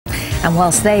And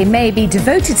whilst they may be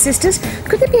devoted sisters,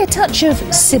 could there be a touch of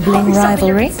sibling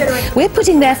rivalry? We're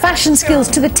putting their fashion skills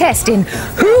to the test in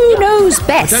Who Knows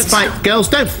Best. Don't fight, girls,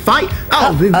 don't fight.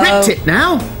 Oh, we've ripped it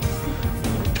now.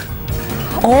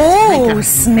 Oh,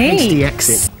 sneaks.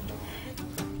 Exit.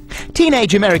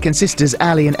 Teenage American sisters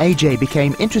Aly and AJ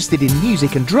became interested in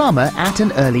music and drama at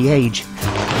an early age.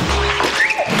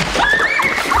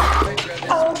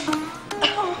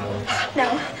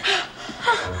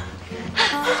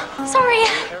 Sorry.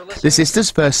 The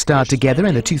sisters first starred together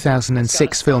in the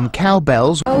 2006 film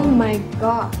Cowbells, Oh my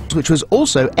god. which was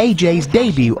also AJ's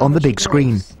debut on the big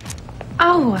screen.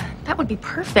 Oh, that would be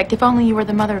perfect if only you were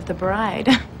the mother of the bride.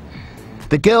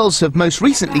 The girls have most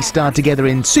recently starred together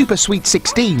in Super Sweet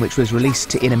 16, which was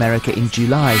released in America in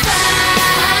July.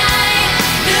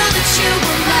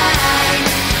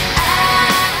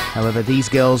 However, these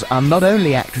girls are not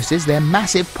only actresses, they're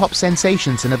massive pop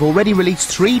sensations and have already released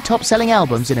 3 top-selling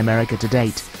albums in America to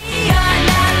date.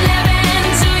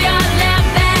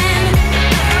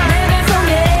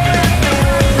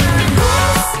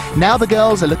 Now the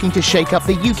girls are looking to shake up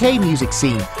the UK music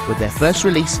scene with their first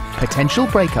release, Potential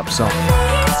Breakup Song,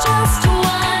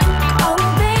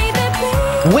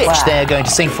 which they're going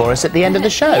to sing for us at the end of the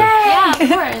show. Yeah, of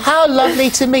course. How lovely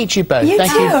to meet you both.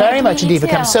 Thank you very much indeed for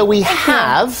coming. So we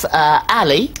have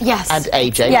Aly and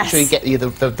AJ. Make sure you get you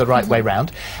the right way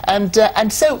round.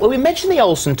 And so we mentioned the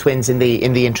Olsen twins in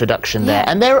the introduction there,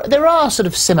 and there are sort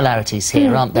of similarities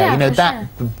here, aren't there? Yeah, you know, that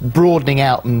broadening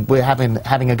out, and we're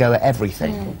having a go at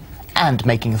everything and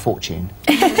making a fortune.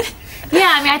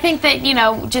 Yeah, I mean, I think that, you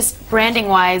know, just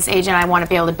branding-wise, AJ and I want to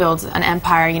be able to build an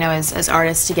empire, you know, as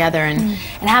artists together and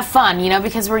have fun, you know,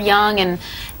 because we're young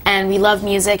and we love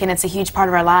music and it's a huge part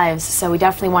of our lives, so we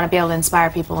definitely want to be able to inspire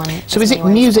people. So is it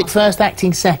music first,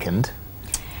 acting second?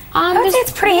 I would say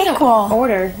it's pretty equal.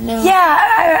 Order, no.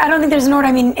 Yeah, I don't think there's an order.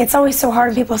 I mean, it's always so hard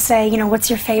when people say, you know, what's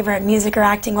your favorite, music or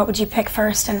acting? What would you pick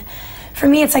first? And for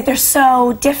me, it's like they're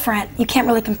so different. You can't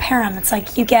really compare them. It's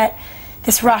like you get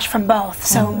this rush from both,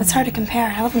 so it's hard to compare.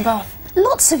 I love them both.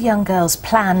 Lots of young girls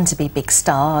plan to be big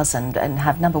stars and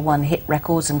have #1 hit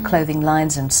records and clothing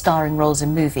lines and starring roles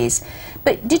in movies.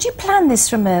 But did you plan this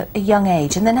from a young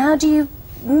age, and then how do you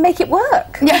make it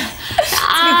work? Yeah. That's a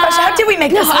good question. How did we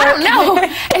make this work? I don't know.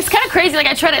 It's kind of crazy. Like,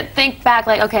 I try to think back,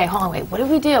 like, okay, hold on, wait, what did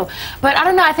we do? But I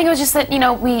don't know. I think it was just that, you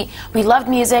know, we loved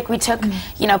music. We took,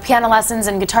 you know, piano lessons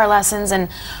and guitar lessons, and,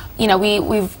 you know,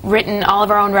 we've written all of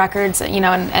our own records, you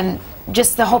know, and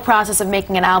just the whole process of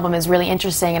making an album is really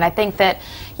interesting. And I think that,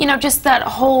 you know, just that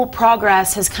whole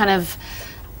progress has kind of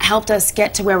helped us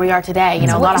get to where we are today. You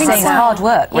know, a lot of hard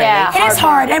work. Really. Yeah, it is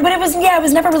hard, but it was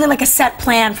never really like a set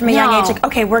plan from a young age. Like,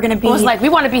 okay, we're going to be. It was like, we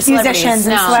want to be musicians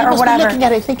and or whatever. Looking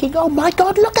at it, thinking, oh my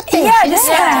God, look at this. Yeah, this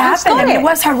kind of happened. I mean, it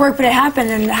was hard work, but it happened,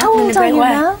 and it happened in a great way.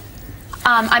 Now?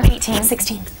 I'm 18.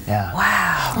 16. Yeah.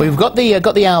 Wow. We've got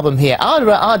the album here.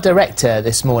 Our director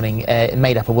this morning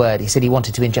made up a word. He said he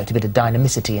wanted to inject a bit of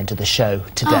dynamicity into the show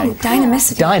today. Oh,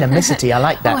 dynamicity. Dynamicity, I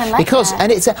like that. Oh, I like because that.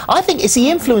 And it's I think it's the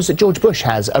influence that George Bush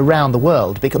has around the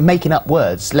world, because making up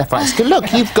words left, right.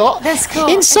 Look, you've got That's cool.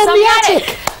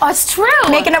 Insomniatic. Oh, it's true.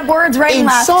 Making up words right and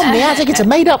left. Insomniatic. It's a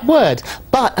made-up word,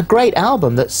 but a great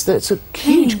album that's a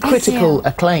huge critical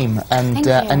acclaim. And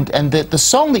the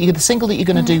song that the single that you're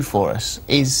going to do for us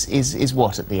is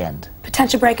what at the end?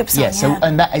 Potential breakup song. Yeah. So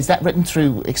and is that written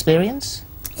through experience?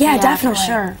 Yeah, definitely. For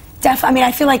sure. I mean,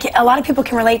 I feel like a lot of people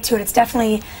can relate to it. It's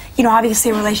definitely, you know,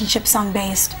 obviously a relationship song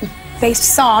based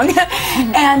song.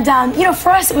 And, you know,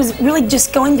 for us, it was really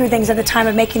just going through things at the time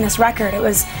of making this record. It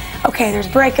was, okay, there's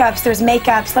breakups, there's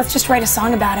makeups, let's just write a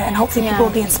song about it, and hopefully people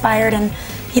will be inspired and,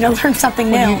 you know, learn something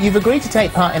new. Well, you've agreed to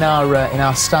take part in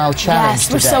our style challenge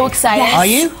today. We're so excited. Yes. Are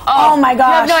you? Oh my gosh.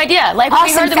 You have no idea. Like, when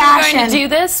we heard that we were going to do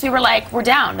this, we were like, we're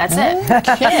down. That's it.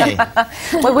 Okay.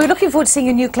 Well, we're looking forward to seeing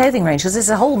your new clothing range, because there's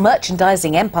a whole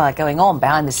merchandising empire going on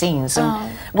behind the scenes.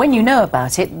 And when you know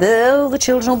about it, the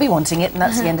children will be wanting it, and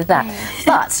that's the end of that.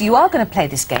 But you are going to play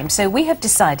this game, so we have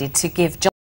decided to give John